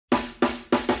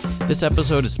This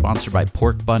episode is sponsored by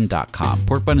porkbun.com.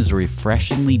 Porkbun is a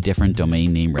refreshingly different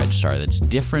domain name registrar that's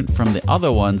different from the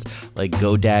other ones like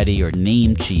GoDaddy or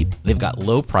Namecheap. They've got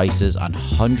low prices on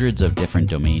hundreds of different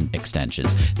domain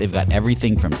extensions. They've got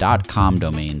everything from .com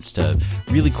domains to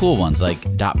really cool ones like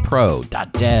 .pro,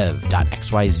 .dev,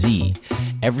 .xyz.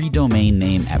 Every domain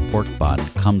name at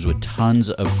Porkbun comes with tons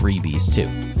of freebies too,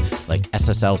 like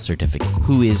SSL certificate,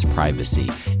 WHOIS privacy,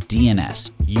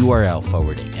 DNS, URL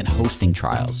forwarding, and hosting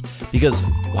trials. Because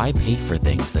why pay for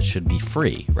things that should be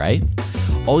free, right?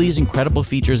 All these incredible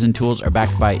features and tools are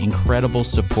backed by incredible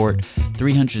support,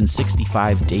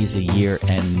 365 days a year,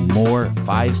 and more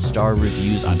 5-star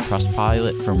reviews on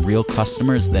Trustpilot from real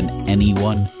customers than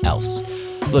anyone else.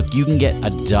 Look, you can get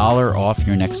 $1 off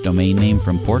your next domain name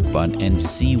from Porkbun and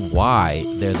see why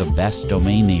they're the best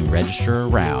domain name registrar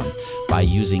around by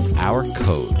using our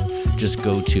code. Just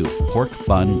go to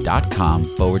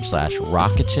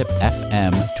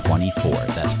porkbun.com/rocketshipfm24.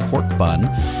 That's porkbun,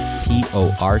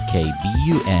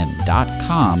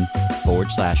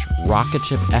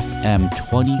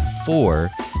 porkbun.com/rocketshipfm24.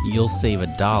 You'll save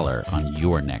 $1 on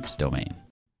your next domain.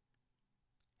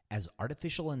 As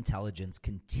artificial intelligence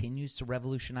continues to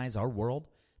revolutionize our world,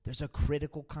 there's a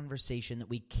critical conversation that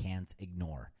we can't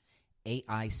ignore: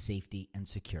 AI safety and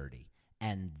security.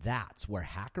 And that's where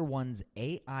HackerOne's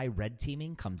AI red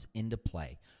teaming comes into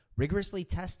play, rigorously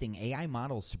testing AI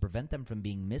models to prevent them from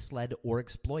being misled or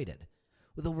exploited.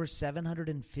 With over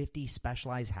 750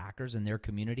 specialized hackers in their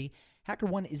community,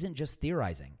 HackerOne isn't just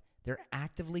theorizing. They're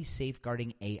actively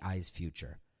safeguarding AI's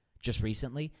future. Just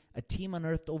recently, a team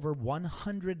unearthed over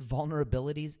 100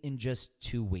 vulnerabilities in just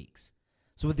 2 weeks.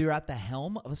 So whether you're at the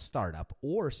helm of a startup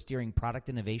or steering product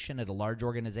innovation at a large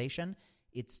organization,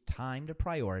 it's time to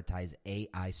prioritize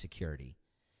AI security.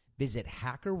 Visit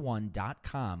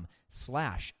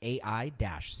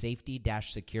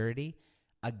hackerone.com/AI-safety-security.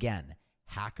 Again,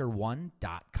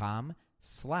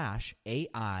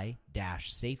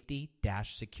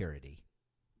 hackerone.com/AI-safety-security.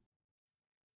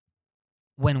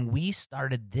 When we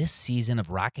started this season of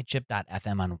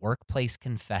Rocketship.fm on Workplace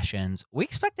Confessions, we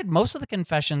expected most of the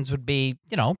confessions would be,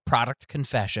 product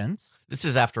confessions. This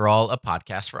is, after all, a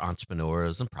podcast for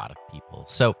entrepreneurs and product people.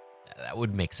 So that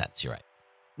would make sense. You're right.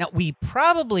 Now, we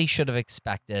probably should have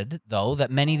expected, though, that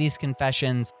many of these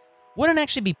confessions wouldn't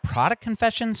actually be product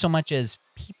confessions so much as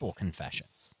people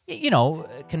confessions.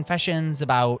 Confessions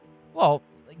about,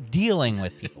 dealing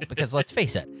with people. Because let's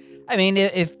face it,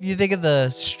 if you think of the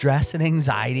stress and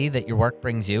anxiety that your work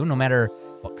brings you, no matter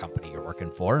what company you're working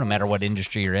for, no matter what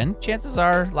industry you're in, chances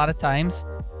are, a lot of times,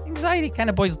 anxiety kind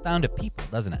of boils down to people,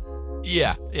 doesn't it?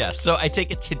 Yeah. So I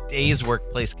take it today's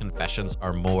workplace confessions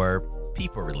are more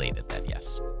people-related then,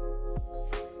 yes.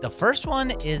 The first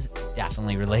one is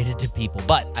definitely related to people,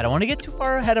 but I don't want to get too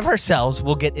far ahead of ourselves.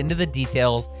 We'll get into the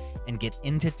details and get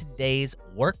into today's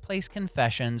workplace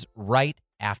confessions right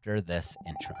after this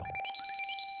intro.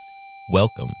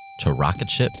 Welcome to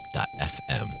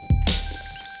Rocketship.fm.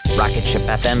 Rocketship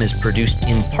FM is produced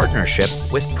in partnership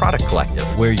with Product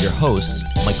Collective. We're your hosts,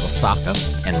 Michael Sacca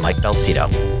and Mike Belcito.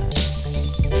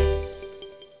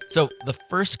 So the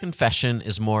first confession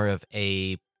is more of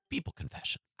a people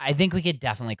confession. I think we could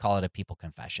definitely call it a people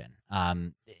confession.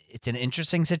 It's an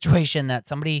interesting situation that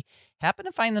somebody happened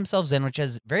to find themselves in, which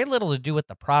has very little to do with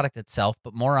the product itself,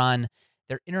 but more on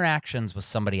their interactions with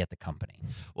somebody at the company.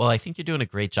 Well, I think you're doing a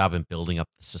great job in building up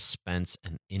the suspense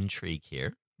and intrigue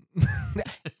here.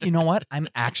 You know what? I'm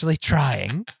actually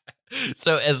trying.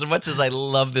 So as much as I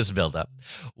love this buildup,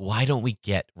 why don't we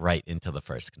get right into the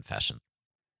first confession?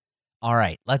 All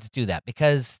right, let's do that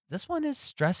because this one is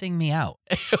stressing me out.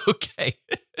 Okay.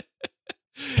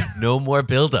 No more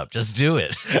buildup. Just do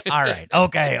it. All right.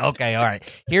 Okay. All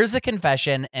right. Here's the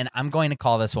confession, and I'm going to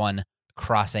call this one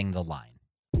Crossing the Line.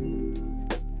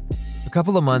 A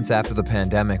couple of months after the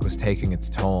pandemic was taking its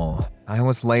toll, I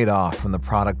was laid off from the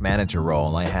product manager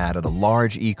role I had at a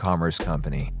large e-commerce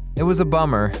company. It was a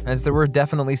bummer, as there were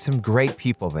definitely some great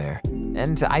people there,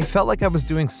 and I felt like I was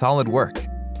doing solid work.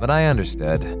 But I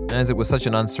understood, as it was such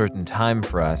an uncertain time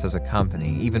for us as a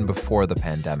company, even before the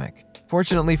pandemic.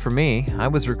 Fortunately for me, I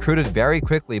was recruited very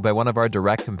quickly by one of our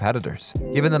direct competitors.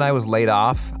 Given that I was laid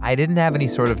off, I didn't have any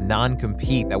sort of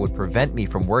non-compete that would prevent me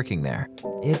from working there.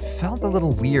 It felt a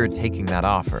little weird taking that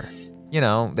offer.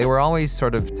 They were always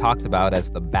sort of talked about as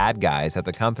the bad guys at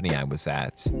the company I was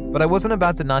at. But I wasn't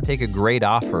about to not take a great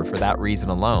offer for that reason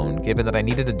alone, given that I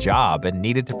needed a job and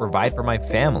needed to provide for my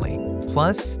family.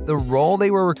 Plus, the role they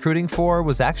were recruiting for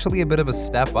was actually a bit of a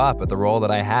step up at the role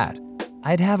that I had.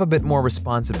 I'd have a bit more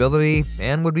responsibility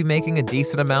and would be making a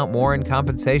decent amount more in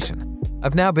compensation.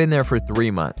 I've now been there for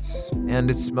 3 months,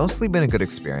 and it's mostly been a good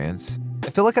experience. I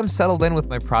feel like I'm settled in with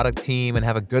my product team and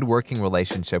have a good working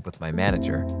relationship with my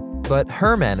manager. But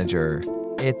her manager,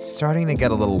 it's starting to get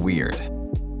a little weird.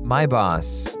 My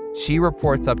boss, she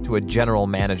reports up to a general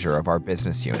manager of our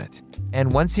business unit.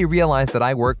 And once he realized that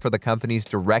I work for the company's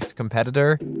direct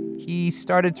competitor, he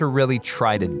started to really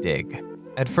try to dig.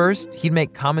 At first, he'd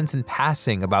make comments in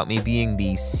passing about me being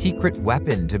the secret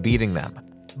weapon to beating them.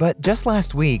 But just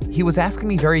last week, he was asking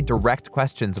me very direct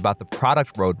questions about the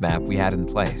product roadmap we had in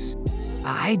place.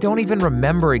 I don't even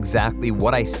remember exactly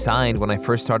what I signed when I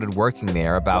first started working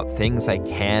there about things I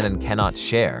can and cannot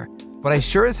share, but I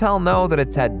sure as hell know that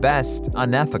it's at best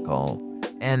unethical,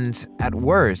 and at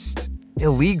worst,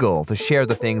 illegal to share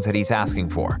the things that he's asking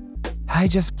for. I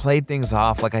just played things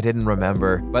off like I didn't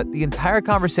remember, but the entire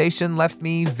conversation left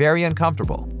me very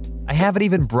uncomfortable. I haven't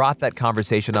even brought that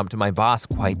conversation up to my boss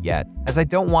quite yet, as I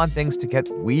don't want things to get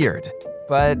weird.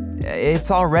 But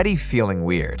it's already feeling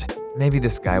weird. Maybe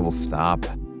this guy will stop.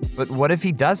 But what if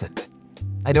he doesn't?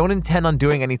 I don't intend on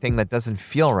doing anything that doesn't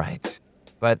feel right,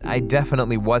 but I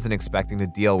definitely wasn't expecting to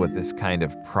deal with this kind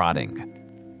of prodding.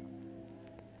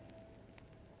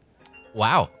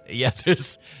 Wow. Yeah,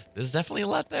 there's definitely a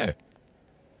lot there.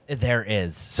 There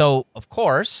is. So, of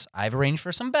course, I've arranged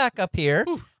for some backup here.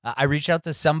 I reached out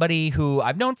to somebody who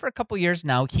I've known for a couple years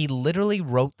now. He literally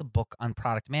wrote the book on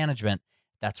product management.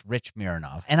 That's Rich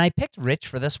Mironov. And I picked Rich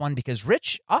for this one because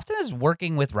Rich often is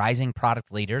working with rising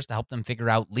product leaders to help them figure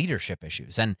out leadership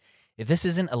issues. And if this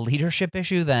isn't a leadership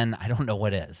issue, then I don't know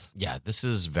what is. Yeah, this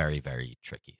is very, very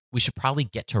tricky. We should probably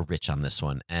get to Rich on this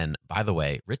one. And by the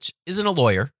way, Rich isn't a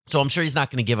lawyer, so I'm sure he's not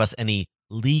going to give us any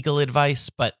legal advice,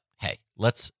 but hey,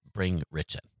 let's bring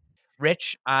Rich in.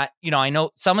 Rich, I know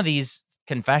some of these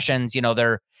confessions,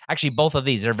 they're actually both of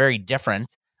these are very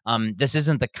different. This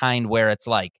isn't the kind where it's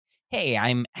like, hey,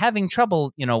 I'm having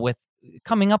trouble, with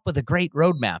coming up with a great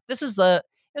roadmap. This is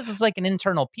like an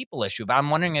internal people issue, but I'm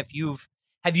wondering if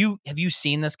have you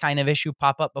seen this kind of issue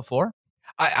pop up before?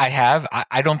 I have.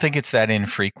 I don't think it's that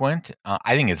infrequent.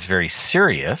 I think it's very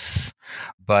serious,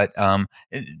 but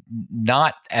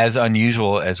not as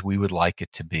unusual as we would like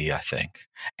it to be, I think.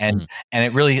 And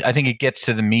it really, I think it gets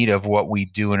to the meat of what we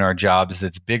do in our jobs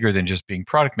that's bigger than just being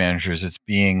product managers. It's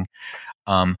being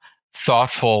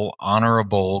thoughtful,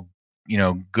 honorable,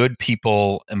 good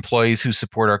people, employees who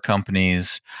support our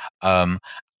companies.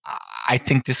 I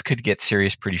think this could get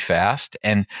serious pretty fast.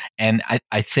 And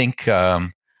I think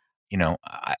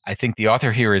I think the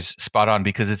author here is spot on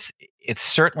because it's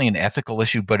certainly an ethical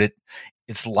issue, but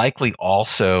it's likely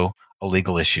also a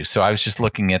legal issue. So I was just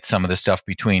looking at some of the stuff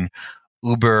between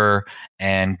Uber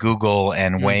and Google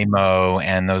and Waymo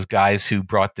and those guys who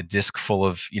brought the disk full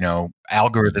of,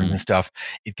 algorithms and stuff.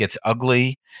 It gets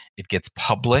ugly. It gets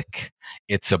public.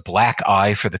 It's a black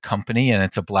eye for the company and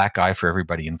it's a black eye for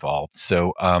everybody involved.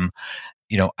 So,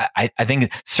 I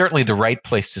think certainly the right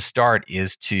place to start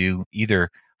is to either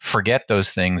forget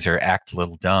those things or act a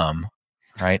little dumb,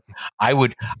 right? I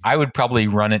would probably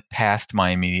run it past my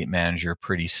immediate manager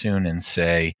pretty soon and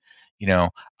say,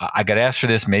 I got asked for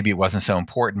this. Maybe it wasn't so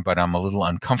important, but I'm a little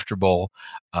uncomfortable.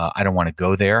 I don't want to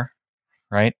go there,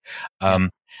 right?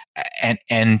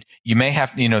 And you may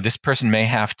have, this person may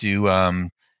have to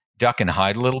duck and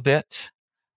hide a little bit.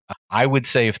 I would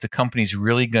say if the company's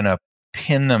really going to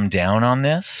pin them down on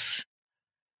this,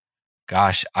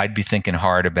 gosh, I'd be thinking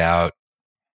hard about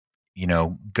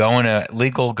going to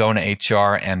legal, going to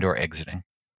HR, and or exiting.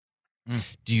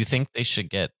 Do you think they should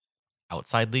get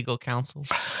outside legal counsel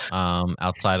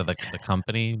outside of the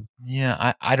company?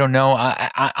 Yeah, I don't know.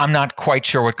 I'm not quite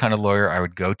sure what kind of lawyer I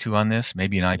would go to on this.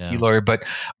 Maybe an IP lawyer, but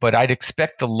I'd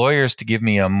expect the lawyers to give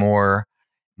me a more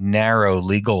narrow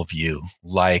legal view.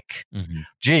 Like,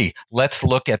 gee, let's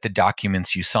look at the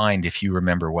documents you signed if you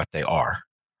remember what they are,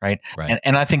 right?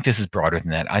 And I think this is broader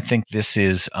than that. I think this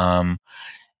is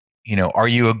are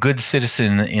you a good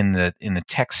citizen in the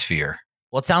tech sphere?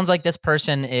 Well, it sounds like this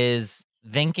person is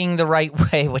thinking the right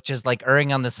way, which is like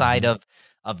erring on the side of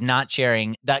not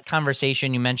sharing. That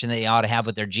conversation you mentioned that you ought to have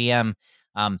with their GM,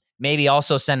 maybe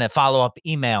also send a follow-up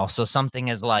email so something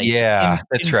is like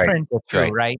that's right,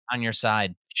 right on your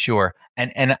side. Sure.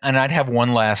 And I'd have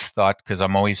one last thought because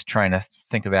I'm always trying to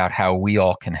think about how we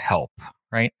all can help,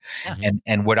 right?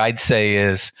 And what I'd say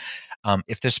is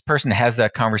if this person has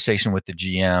that conversation with the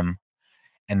GM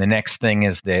and the next thing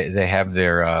is they have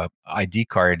their ID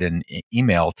card and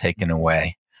email taken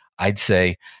away, I'd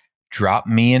say drop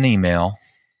me an email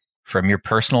from your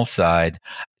personal side.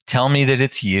 Tell me that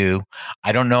it's you.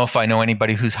 I don't know if I know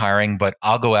anybody who's hiring, but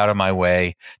I'll go out of my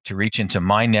way to reach into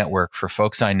my network for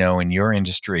folks I know in your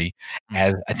industry,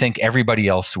 as I think everybody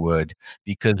else would,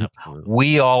 because Absolutely.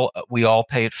 we all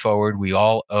pay it forward. We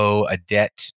all owe a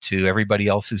debt to everybody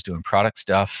else who's doing product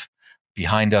stuff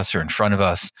behind us or in front of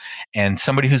us, and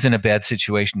somebody who's in a bad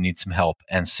situation needs some help.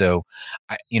 And so,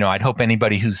 I'd hope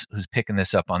anybody who's picking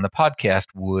this up on the podcast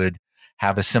would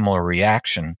have a similar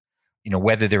reaction,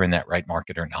 whether they're in that right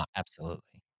market or not.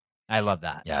 Absolutely. I love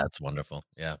that. Yeah, it's wonderful.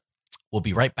 Yeah. We'll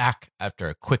be right back after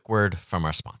a quick word from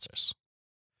our sponsors.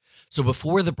 So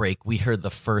before the break, we heard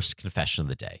the first confession of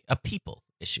the day, a people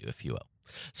issue, if you will,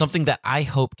 something that I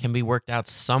hope can be worked out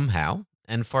somehow.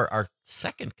 And for our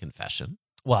second confession,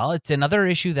 Well, it's another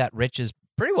issue that Rich is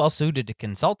pretty well suited to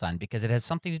consult on because it has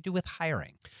something to do with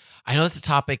hiring. I know it's a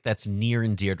topic that's near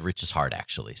and dear to Rich's heart,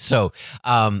 actually. So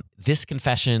this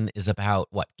confession is about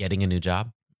what? Getting a new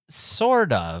job?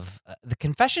 Sort of. The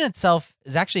confession itself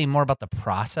is actually more about the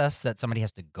process that somebody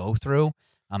has to go through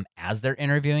as they're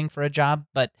interviewing for a job.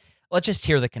 But let's just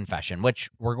hear the confession, which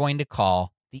we're going to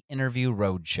call the Interview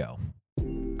Roadshow.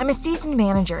 I'm a seasoned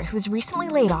manager who was recently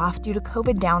laid off due to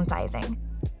COVID downsizing.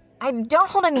 I don't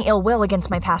hold any ill will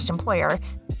against my past employer,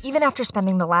 even after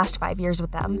spending the last 5 years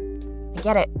with them. I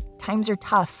get it, times are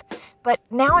tough, but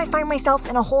now I find myself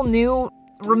in a whole new,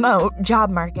 remote job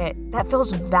market that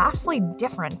feels vastly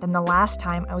different than the last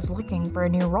time I was looking for a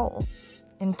new role.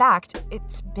 In fact,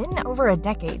 it's been over a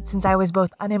decade since I was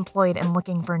both unemployed and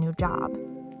looking for a new job.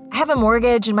 I have a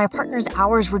mortgage and my partner's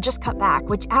hours were just cut back,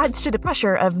 which adds to the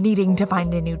pressure of needing to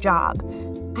find a new job.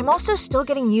 I'm also still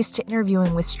getting used to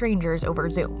interviewing with strangers over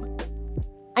Zoom.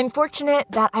 I'm fortunate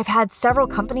that I've had several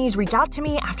companies reach out to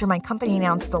me after my company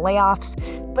announced the layoffs,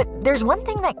 but there's one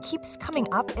thing that keeps coming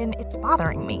up and it's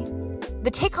bothering me.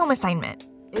 The take-home assignment.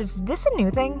 Is this a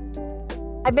new thing?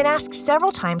 I've been asked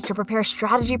several times to prepare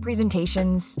strategy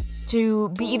presentations to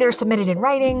be either submitted in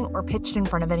writing or pitched in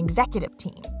front of an executive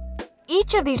team.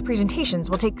 Each of these presentations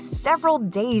will take several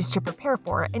days to prepare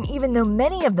for, and even though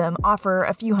many of them offer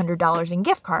a few $100s in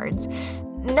gift cards,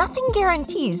 nothing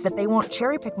guarantees that they won't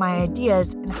cherry-pick my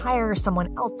ideas and hire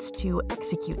someone else to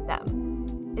execute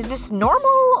them. Is this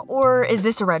normal, or is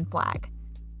this a red flag?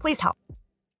 Please help.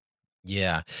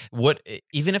 Yeah.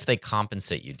 Even if they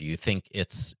compensate you, do you think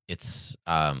it's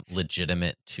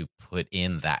legitimate to put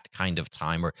in that kind of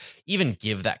time or even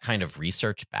give that kind of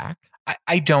research back?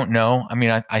 I don't know. I mean,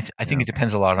 I think it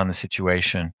depends a lot on the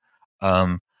situation.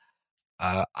 I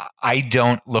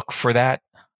don't look for that.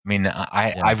 I mean,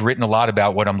 I've written a lot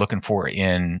about what I'm looking for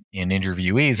in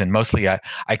interviewees, and mostly I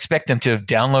expect them to have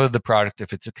downloaded the product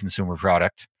if it's a consumer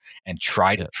product and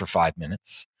tried it for 5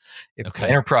 minutes. If it's an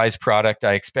enterprise product,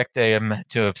 I expect them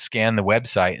to have scanned the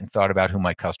website and thought about who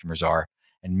my customers are,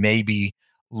 and maybe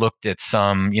looked at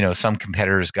some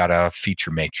competitors got a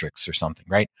feature matrix or something,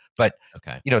 right? But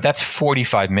that's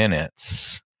 45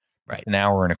 minutes, right? An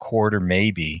hour and a quarter,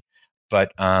 maybe.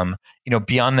 But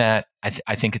beyond that,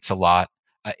 I think it's a lot.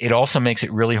 It also makes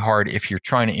it really hard if you're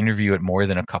trying to interview at more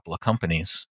than a couple of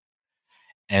companies,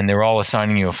 and they're all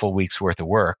assigning you a full week's worth of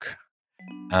work.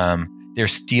 They're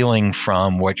stealing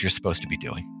from what you're supposed to be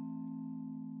doing.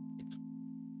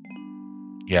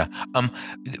 Yeah.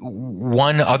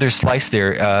 One other slice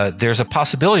there. There's a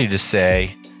possibility to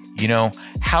say,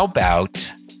 how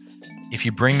about if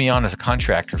you bring me on as a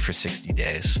contractor for 60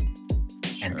 days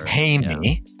and pay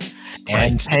me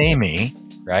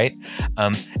right?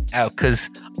 Because,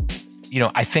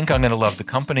 I think I'm going to love the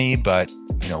company, but,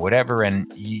 whatever.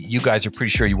 And you guys are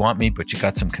pretty sure you want me, but you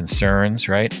got some concerns,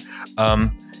 right?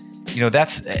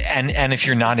 That's, and if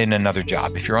you're not in another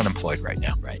job, if you're unemployed right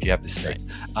now, right? If you have this, right?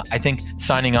 I think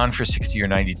signing on for 60 or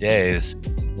 90 days,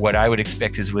 what I would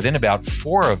expect is within about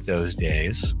 4 of those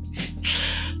days,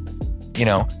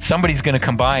 somebody's going to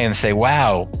come by and say,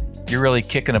 wow, you're really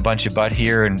kicking a bunch of butt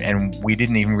here. And we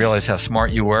didn't even realize how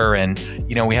smart you were. And,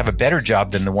 we have a better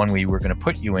job than the one we were going to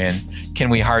put you in. Can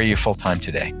we hire you full time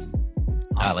today?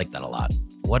 I like that a lot.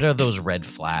 What are those red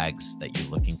flags that you're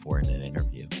looking for in an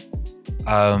interview?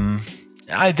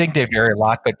 I think they vary a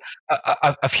lot, but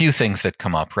a few things that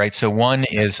come up, right? So one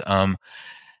is,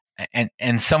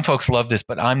 and some folks love this,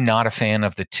 but I'm not a fan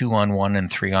of the 2-on-1 and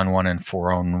 3-on-1 and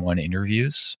 4-on-1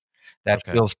 interviews. That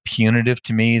feels punitive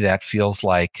to me. That feels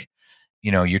like,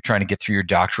 you're trying to get through your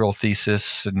doctoral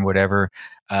thesis and whatever.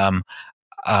 There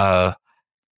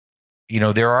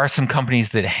are some companies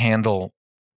that handle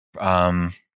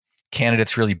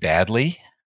candidates really badly.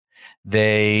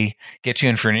 They get you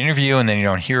in for an interview and then you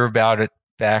don't hear about it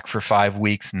back for 5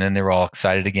 weeks, and then they're all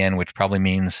excited again, which probably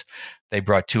means they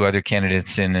brought 2 other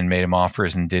candidates in and made them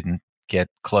offers and didn't get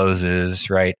closes,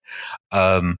 right?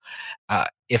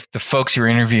 If the folks you're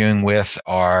interviewing with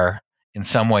are in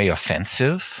some way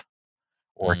offensive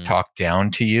or talk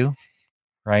down to you,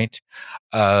 right?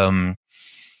 In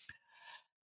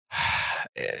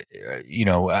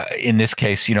this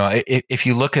case, if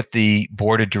you look at the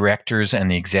board of directors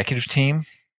and the executive team,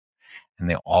 and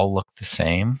they all look the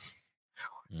same,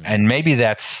 and maybe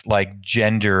that's like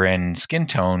gender and skin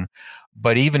tone,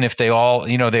 but even if they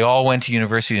all went to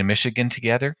University of Michigan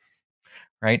together,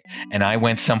 right? And I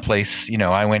went someplace,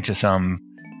 I went to some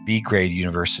B grade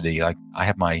university. Like I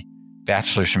have my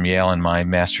bachelor's from Yale and my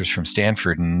master's from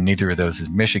Stanford, and neither of those is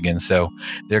Michigan, so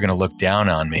they're going to look down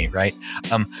on me, right?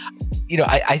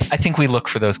 I think we look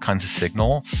for those kinds of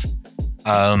signals.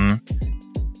 Some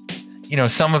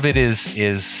of it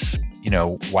is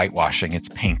whitewashing, it's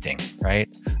painting, right?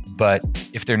 But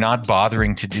if they're not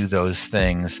bothering to do those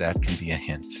things, that can be a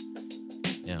hint.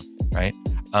 Yeah. Right.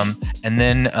 And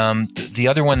then the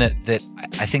other one that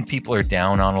I think people are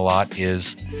down on a lot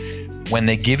is when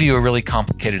they give you a really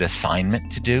complicated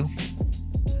assignment to do.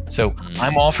 So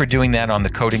I'm all for doing that on the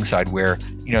coding side where,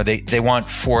 they want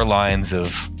 4 lines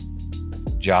of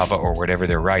Java or whatever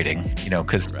they're writing,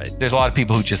 because there's a lot of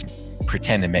people who just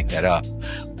pretend to make that up.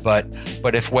 But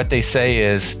if what they say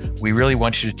is, we really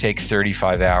want you to take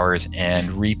 35 hours and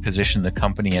reposition the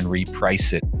company and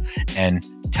reprice it and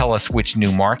tell us which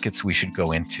new markets we should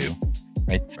go into,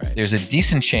 right? There's a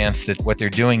decent chance that what they're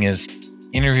doing is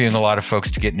interviewing a lot of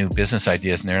folks to get new business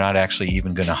ideas, and they're not actually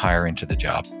even going to hire into the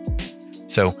job.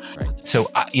 So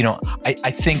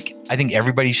I think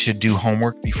everybody should do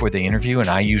homework before they interview, and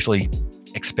I usually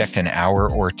expect an hour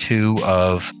or 2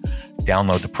 of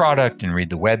download the product and read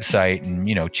the website and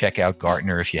check out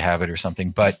Gartner if you have it or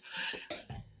something. But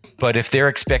if they're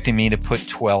expecting me to put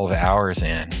 12 hours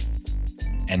in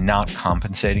and not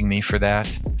compensating me for that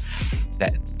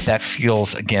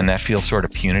feels sort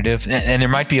of punitive. And there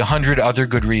might be 100 other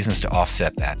good reasons to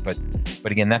offset that. But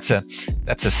again, that's a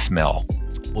smell.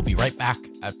 We'll be right back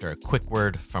after a quick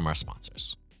word from our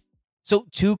sponsors. So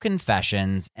 2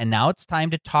 confessions, and now it's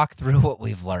time to talk through what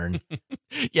we've learned.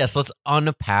 Yes, let's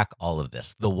unpack all of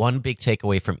this. The one big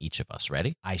takeaway from each of us.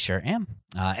 Ready? I sure am.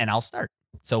 And I'll start.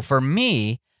 So for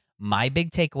me, my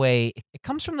big takeaway, it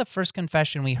comes from the first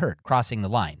confession we heard, crossing the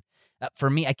line.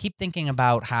 For me, I keep thinking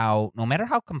about how no matter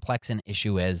how complex an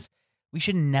issue is, we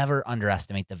should never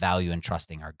underestimate the value in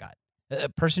trusting our gut.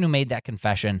 The person who made that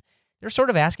confession, they're sort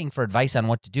of asking for advice on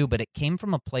what to do, but it came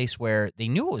from a place where they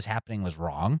knew what was happening was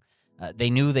wrong.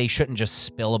 They knew they shouldn't just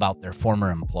spill about their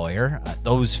former employer.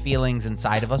 Those feelings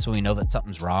inside of us when we know that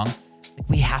something's wrong,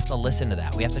 we have to listen to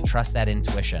that. We have to trust that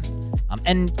intuition.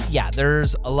 And yeah,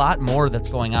 there's a lot more that's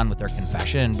going on with their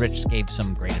confession, and Rich gave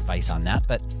some great advice on that.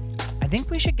 But I think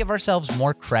we should give ourselves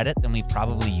more credit than we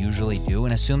probably usually do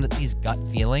and assume that these gut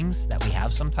feelings that we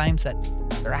have sometimes, that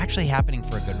they're actually happening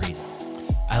for a good reason.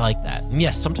 I like that. And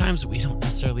yes, sometimes we don't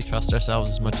necessarily trust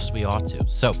ourselves as much as we ought to.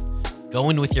 So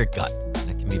go in with your gut.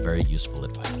 That can be very useful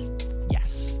advice.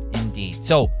 Yes, indeed.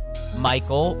 So,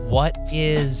 Michael, what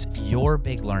is your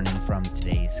big learning from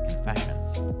today's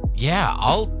confessions? Yeah,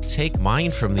 I'll take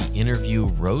mine from the Interview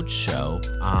Roadshow.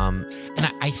 And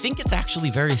I think it's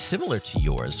actually very similar to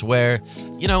yours, where,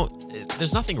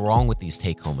 there's nothing wrong with these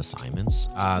take-home assignments.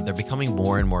 They're becoming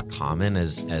more and more common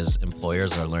as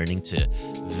employers are learning to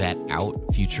vet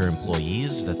out future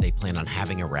employees that they plan on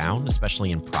having around,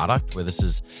 especially in product, where this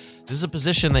is a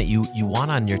position that you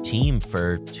want on your team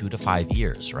for 2 to 5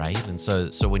 years, right? And so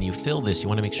when you fill this, you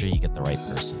want to make sure you get the right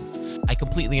person. I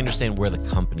completely understand where the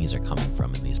companies are coming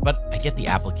from in these, but I get the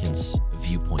applicant's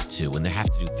viewpoint too. When they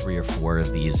have to do 3 or 4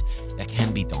 of these, that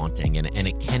can be daunting, and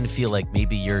it can feel like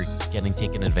maybe you're getting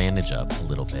taken advantage of a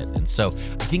little bit. And so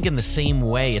I think in the same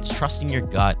way, it's trusting your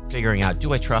gut, figuring out,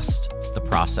 do I trust the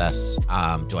process?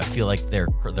 Do I feel like they're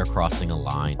crossing a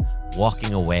line?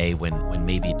 Walking away when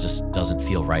maybe it just doesn't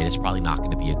feel right. It's probably not going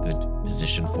to be a good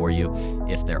position for you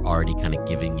if they're already kind of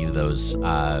giving you those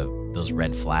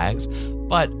red flags.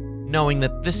 But knowing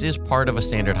that this is part of a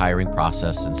standard hiring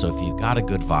process, and so if you've got a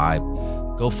good vibe,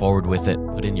 go forward with it,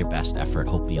 put in your best effort,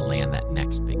 hopefully you land that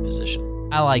next big position.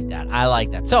 I like that.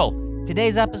 So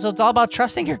today's episode's all about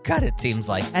trusting your gut, it seems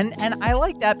like. And I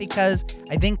like that because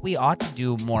I think we ought to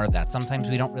do more of that. Sometimes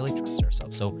we don't really trust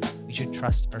ourselves, so we should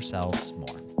trust ourselves more.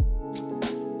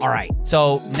 All right,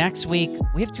 so next week,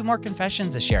 we have 2 more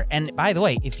confessions to share. And by the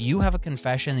way, if you have a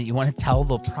confession that you want to tell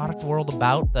the product world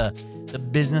about, the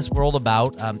business world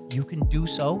about, you can do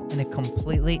so in a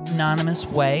completely anonymous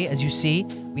way. As you see,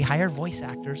 we hire voice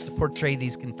actors to portray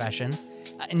these confessions,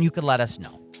 and you could let us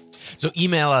know. So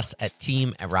email us at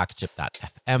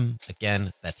team@rocketship.fm.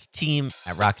 Again, that's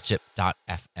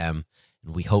team@rocketship.fm.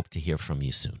 and we hope to hear from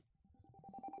you soon.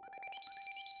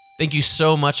 Thank you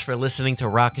so much for listening to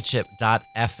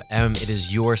Rocketship.fm. It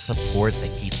is your support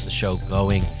that keeps the show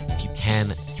going. If you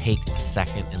can, take a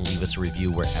second and leave us a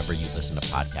review wherever you listen to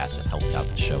podcasts. It helps out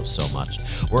the show so much.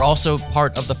 We're also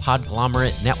part of the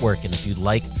Podglomerate Network, and if you'd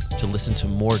like to listen to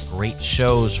more great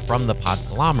shows from the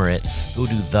Podglomerate, go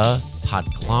to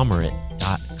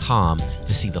thepodglomerate.com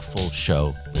to see the full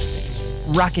show listings.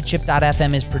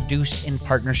 Rocketship.fm is produced in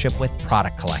partnership with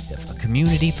Product Collective, a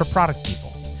community for product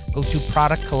people. Go to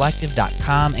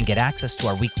productcollective.com and get access to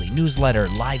our weekly newsletter,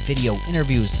 live video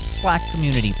interviews, Slack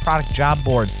community, product job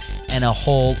board, and a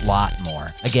whole lot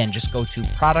more. Again, just go to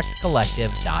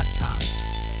productcollective.com.